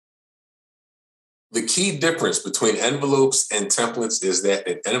The key difference between envelopes and templates is that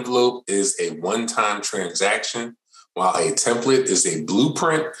an envelope is a one-time transaction, while a template is a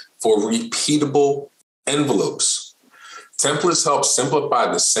blueprint for repeatable envelopes. Templates help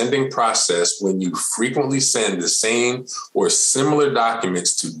simplify the sending process when you frequently send the same or similar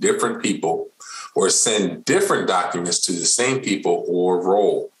documents to different people, or send different documents to the same people or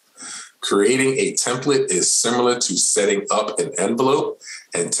role. Creating a template is similar to setting up an envelope,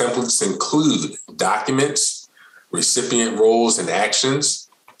 and templates include documents, recipient roles and actions,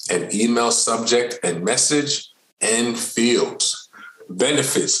 an email subject and message, and fields.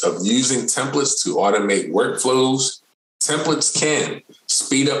 Benefits of using templates to automate workflows. Templates can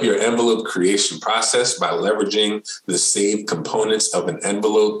speed up your envelope creation process by leveraging the saved components of an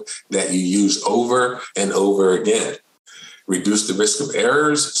envelope that you use over and over again. Reduce the risk of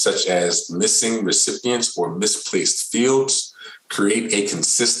errors, such as missing recipients or misplaced fields. Create a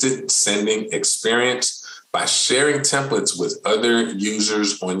consistent sending experience by sharing templates with other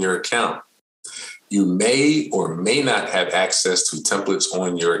users on your account. You may or may not have access to templates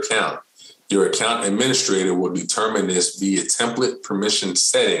on your account. Your account administrator will determine this via template permission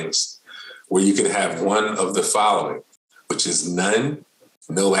settings, where you can have one of the following, which is none,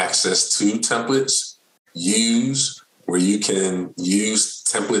 no access to templates, use, where you can use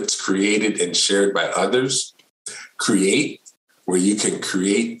templates created and shared by others, create, where you can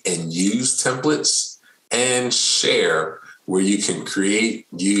create and use templates, and share, where you can create,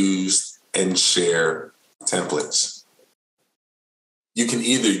 use, and share templates. You can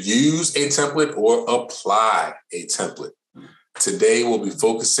either use a template or apply a template. Today, we'll be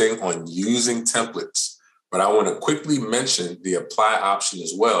focusing on using templates, but I want to quickly mention the apply option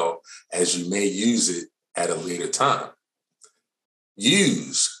as well, as you may use it at a later time.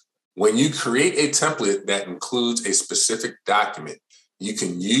 Use. When you create a template that includes a specific document, you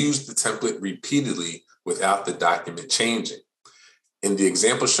can use the template repeatedly without the document changing. In the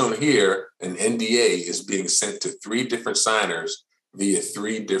example shown here, an NDA is being sent to 3 different signers via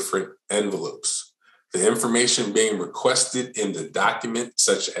 3 different envelopes. The information being requested in the document,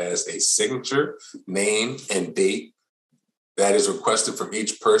 such as a signature, name, and date, that is requested from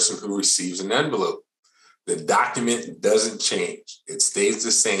each person who receives an envelope. The document doesn't change. It stays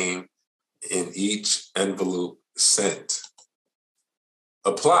the same in each envelope sent.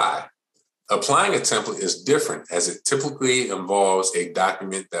 Apply. Applying a template is different, as it typically involves a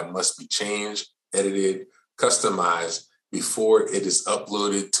document that must be changed, edited, customized before it is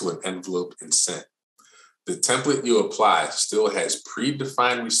uploaded to an envelope and sent. The template you apply still has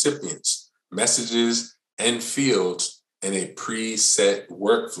predefined recipients, messages, and fields in a preset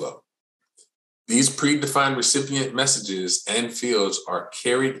workflow. These predefined recipient messages and fields are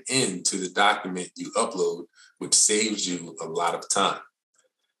carried into the document you upload, which saves you a lot of time.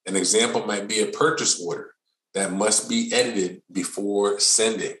 An example might be a purchase order that must be edited before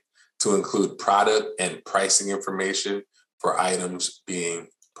sending to include product and pricing information for items being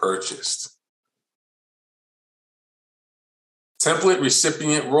purchased. Template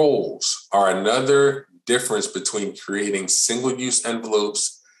recipient roles are another difference between creating single-use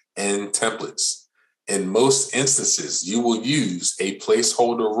envelopes and templates. In most instances, you will use a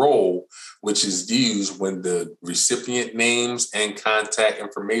placeholder role, which is used when the recipient names and contact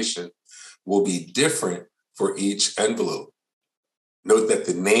information will be different for each envelope. Note that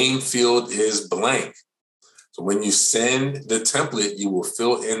the name field is blank. So when you send the template, you will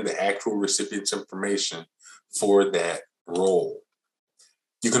fill in the actual recipient's information for that role.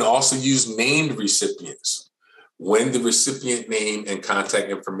 You can also use named recipients when the recipient name and contact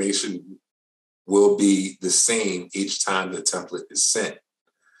information will be the same each time the template is sent.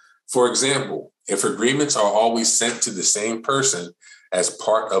 For example, if agreements are always sent to the same person as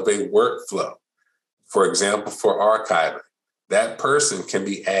part of a workflow, for example, for archiving, that person can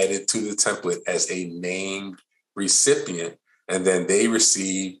be added to the template as a named recipient, and then they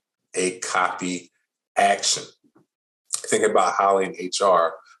receive a copy action. Think about Holly in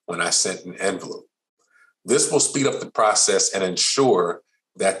HR when I sent an envelope. This will speed up the process and ensure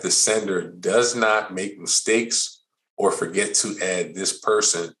that the sender does not make mistakes or forget to add this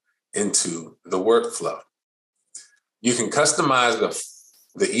person into the workflow. You can customize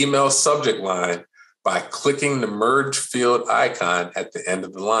the email subject line by clicking the merge field icon at the end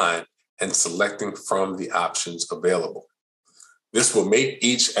of the line and selecting from the options available. This will make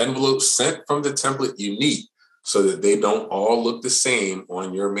each envelope sent from the template unique so that they don't all look the same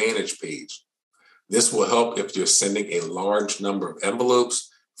on your manage page. This will help if you're sending a large number of envelopes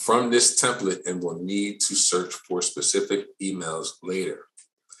from this template and will need to search for specific emails later.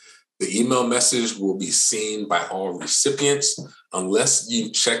 The email message will be seen by all recipients unless you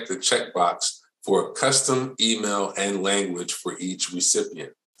check the checkbox for a custom email and language for each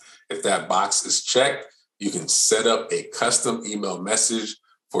recipient. If that box is checked, you can set up a custom email message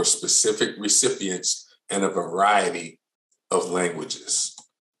for specific recipients in a variety of languages.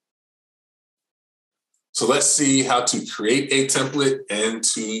 So let's see how to create a template and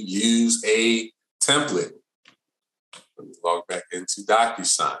to use a template. Let me log back into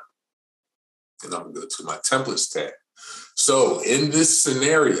Docusign. And I'm going to go to my templates tab. So in this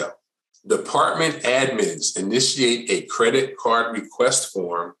scenario, department admins initiate a credit card request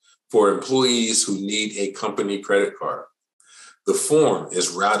form for employees who need a company credit card. The form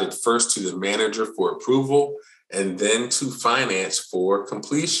is routed first to the manager for approval and then to finance for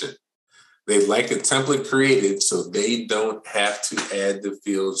completion. They'd like a template created so they don't have to add the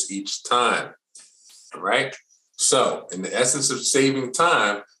fields each time. All right. So in the essence of saving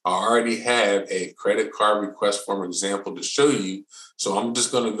time, I already have a credit card request form example to show you. So I'm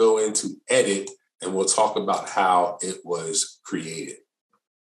just going to go into edit and we'll talk about how it was created.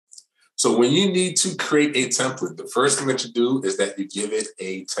 So when you need to create a template, the first thing that you do is that you give it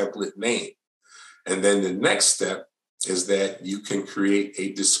a template name. And then the next step is that you can create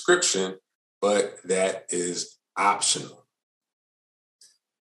a description, but that is optional.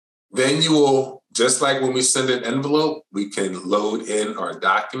 Then you will, just like when we send an envelope, we can load in our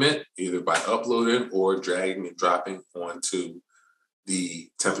document either by uploading or dragging and dropping onto the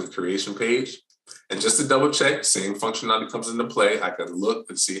template creation page. And just to double check, same functionality comes into play. I can look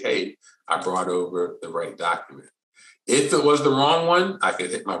and see, hey, I brought over the right document. If it was the wrong one, I can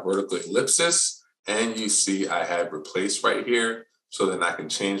hit my vertical ellipsis and you see I have replaced right here. So then I can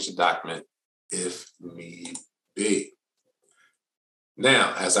change the document if need be.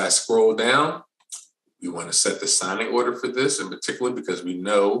 Now, as I scroll down, we want to set the signing order for this in particular because we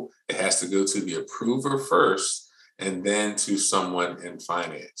know it has to go to the approver first and then to someone in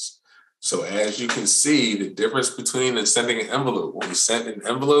finance. So as you can see, the difference between sending an envelope, when we sent an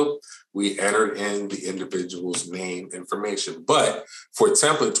envelope, we entered in the individual's name information. But for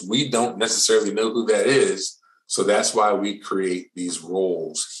templates, we don't necessarily know who that is. So that's why we create these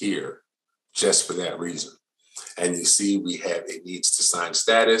roles here, just for that reason. And you see we have a needs to sign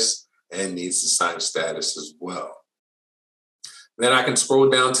status and needs to sign status as well. Then I can scroll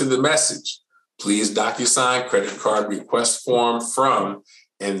down to the message. Please DocuSign credit card request form from,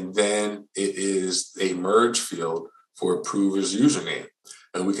 and then it is a merge field for approver's username.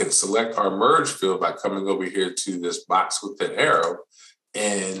 And we can select our merge field by coming over here to this box with an arrow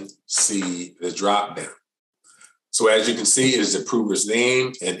and see the drop down. So as you can see, it is approver's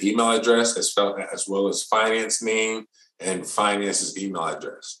name and email address as well as finance name and finance's email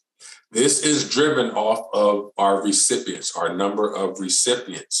address. This is driven off of our recipients, our number of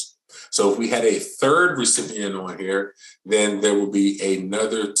recipients. So if we had a third recipient on here, then there will be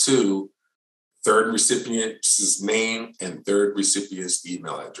another two, third recipient's name and third recipient's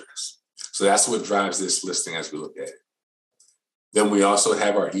email address. So that's what drives this listing as we look at it. Then we also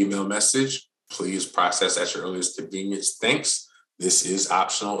have our email message. Please process at your earliest convenience. Thanks. This is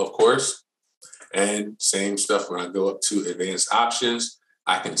optional, of course. And same stuff when I go up to advanced options,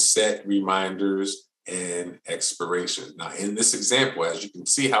 I can set reminders and expirations. Now, in this example, as you can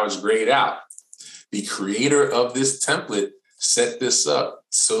see how it's grayed out, the creator of this template set this up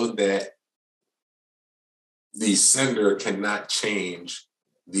so that the sender cannot change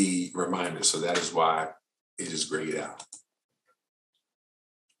the reminder. So that is why it is grayed out.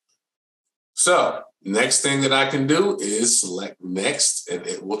 So next thing that I can do is select next, and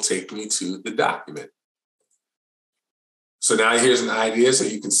it will take me to the document. So now here's an idea so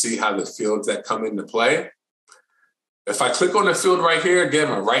you can see how the fields that come into play. If I click on the field right here, again,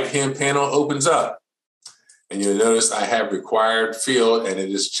 my right-hand panel opens up. And you'll notice I have required field and it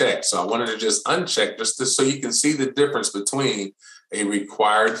is checked. So I wanted to just uncheck just so you can see the difference between a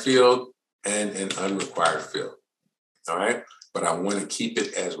required field and an unrequired field. All right. But I want to keep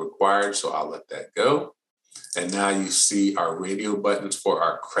it as required, so I'll let that go. And now you see our radio buttons for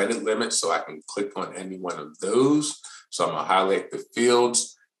our credit limit, so I can click on any one of those. So I'm going to highlight the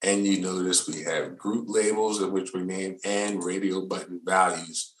fields, and you notice we have group labels in which we name and radio button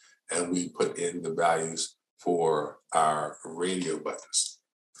values, and we put in the values for our radio buttons.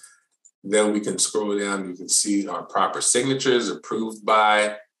 Then we can scroll down, you can see our proper signatures approved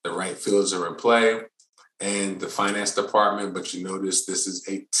by, the right fields are in play, and the finance department, but you notice this is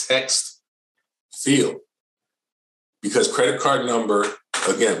a text field. Because credit card number,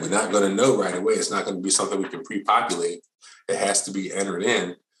 again, we're not going to know right away. It's not going to be something we can pre-populate. It has to be entered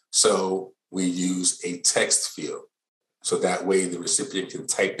in. So we use a text field. So that way the recipient can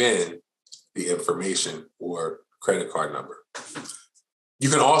type in the information or credit card number. You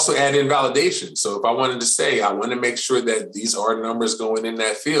can also add in validation. So if I wanted to say, I want to make sure that these are numbers going in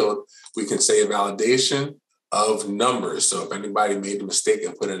that field, we can say a validation of numbers. So if anybody made a mistake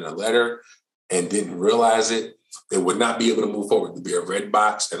and put in a letter and didn't realize it, they would not be able to move forward. There'd be a red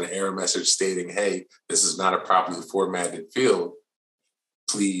box and an error message stating, hey, this is not a properly formatted field.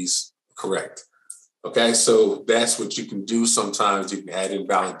 Please correct. Okay, so that's what you can do. Sometimes you can add in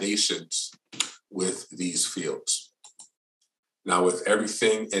validations with these fields. Now with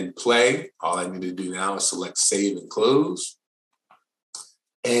everything in play, all I need to do now is select save and close.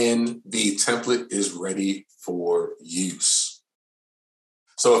 And the template is ready for use.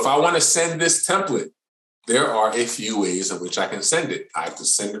 So if I want to send this template, there are a few ways in which I can send it. I can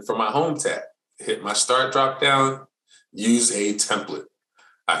send it from my home tab, hit my start drop down, use a template.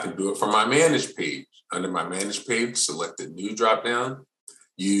 I can do it from my manage page. Under my manage page, select the new drop down,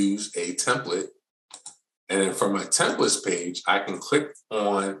 use a template. And then from my templates page, I can click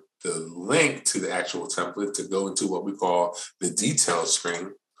on the link to the actual template to go into what we call the detailed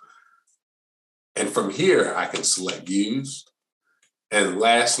screen. And from here, I can select use. And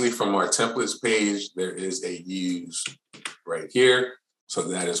lastly, from our templates page, there is a use right here. So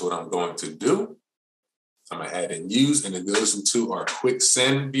that is what I'm going to do. I'm going to add in use, and it goes into our quick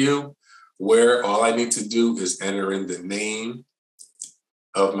send view, where all I need to do is enter in the name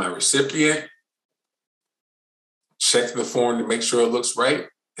of my recipient, check the form to make sure it looks right,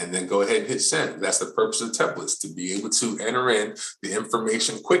 and then go ahead and hit send. That's the purpose of templates, to be able to enter in the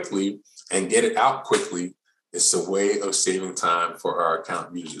information quickly and get it out quickly. It's a way of saving time for our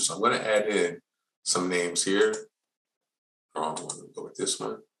account users. So I'm going to add in some names here. I'm going to go with this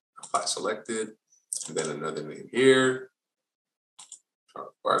one, apply selected, and then another name here.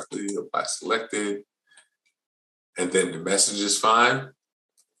 Barkley, apply selected. And then the message is fine.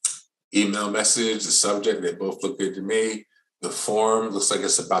 Email message, the subject, they both look good to me. The form looks like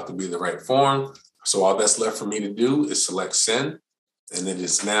it's about to be the right form. So all that's left for me to do is select send, and it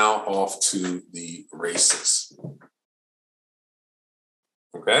is now off to the races.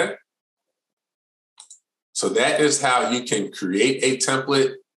 Okay? So that is how you can create a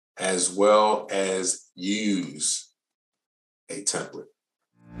template as well as use a template.